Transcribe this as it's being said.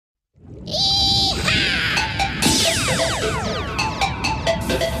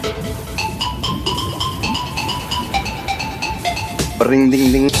Ring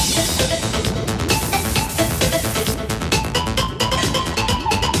ding ding.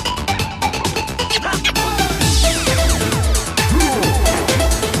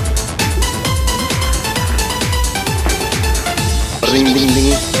 Ring ding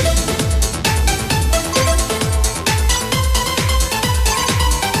ding.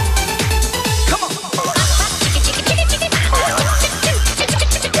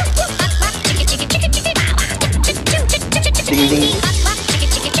 Ding ding.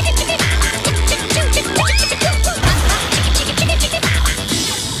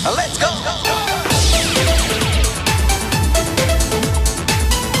 Let's go.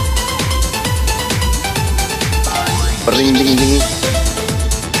 Ring ding ding.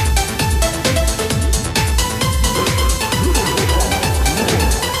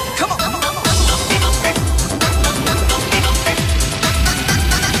 Come on, come on, come on.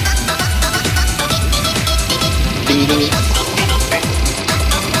 Ding ding.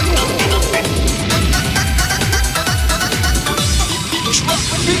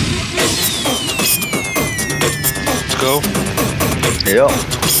 Let's go. Yeah.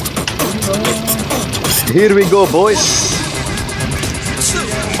 Here we go, boys.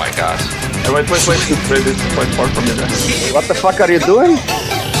 Oh my god. Hey, wait, this trade is quite far from me there. What the fuck are you doing?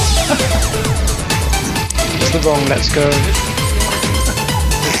 It's the wrong let's go.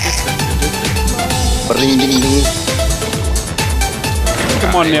 Ring ding ding.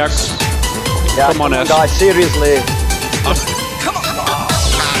 Come on, Nyax. Yeah, Come on, guys, seriously.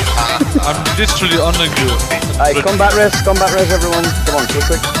 I'm literally on the go. Hey, combat res, everyone. Come on,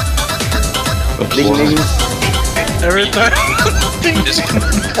 quick. Ding ding. Every time. Just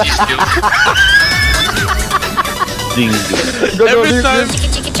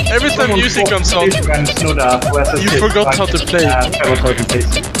every time music comes on, you forgot how to play.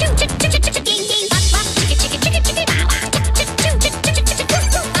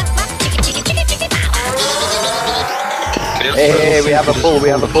 Hey, we have a pull, I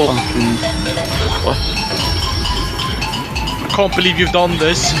can't believe you've done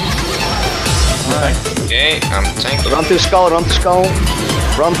this. Okay, I'm tanking. Run to skull.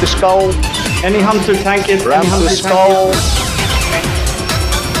 Any hunter tank it. Run to skull.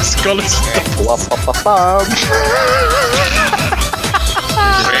 Skull is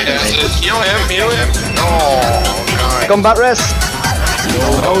Heal him. No, God. Combat res.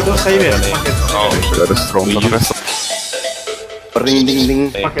 No, don't save it. Oh, Det är strong den resten. Ring ding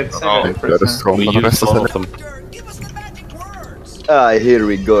ding. Fuck it, Det save it. är strong den resten. Here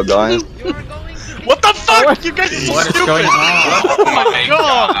we go, guys. What the fuck? You guys are so stupid! Oh my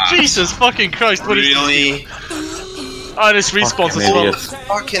god! Jesus fucking Christ! What is really? this? Oh, there's respawns as well.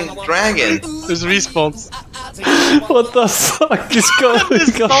 Fucking dragon. There's respawns. What the fuck is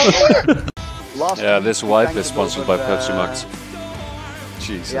going on? Last Yeah, this wipe is sponsored by Pepsi Max.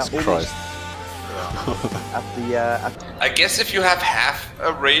 Jesus Christ. I guess if you have half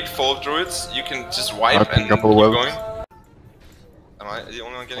a raid full of druids, you can just wipe I and think keep up a well. going. Am I the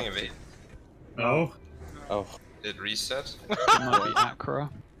only one getting a raid? No. Oh. Did it reset? It might be Acra.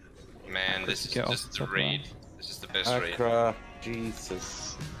 Man, this is Get off just the top raid. This is the best raid. Accra,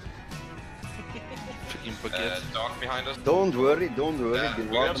 Jesus. Freaking forget. Dog behind us. Don't worry. Yeah, Be we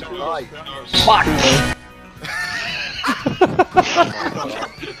got right two back. doors. Fuck!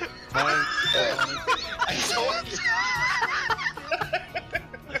 I told you.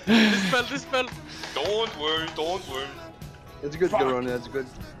 This fell. Don't worry. It's good, Garoni, that's good.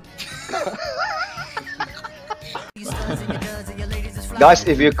 Guys,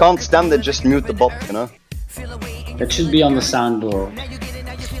 if you can't stand it, just mute the bot, you know? That should be on the soundboard.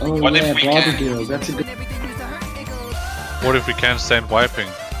 Oh What if yeah, we Brother can? Girl, that's a good... What if we can't stand wiping?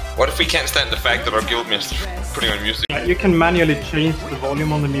 What if we can't stand the fact that our guildmaster is putting on music? You can manually change the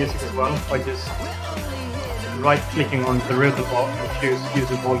volume on the music as well by just right-clicking on the rhythm bar and choose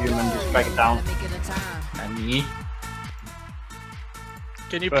user volume and just drag it down.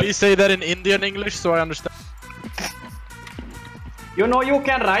 Can you please say that in Indian English so I understand? You know you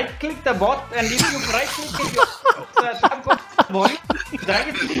can right-click the bot and if you right-click your volume, drag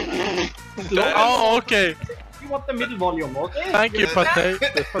it slow. Oh, okay. You want the middle volume, okay? Thank you, Patel.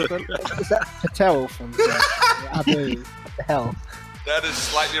 Is that Patel from Abu? What the hell? That is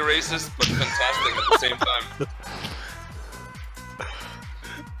slightly racist, but fantastic at the same time.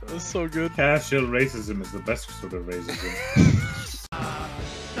 That's so good. Casual racism is the best sort of racism.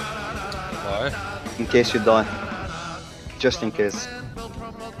 Why? In case you die. Just in case.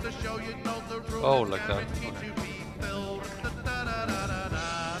 Oh, like that.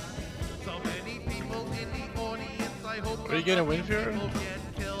 Are you gonna win here?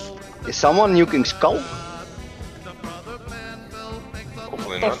 Is someone nuking Skull?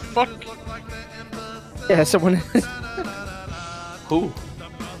 Probably The not. fuck? Yeah, someone. Who?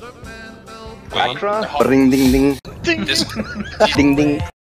 Akra. Ring ding ding. Ding. Just Ding ding.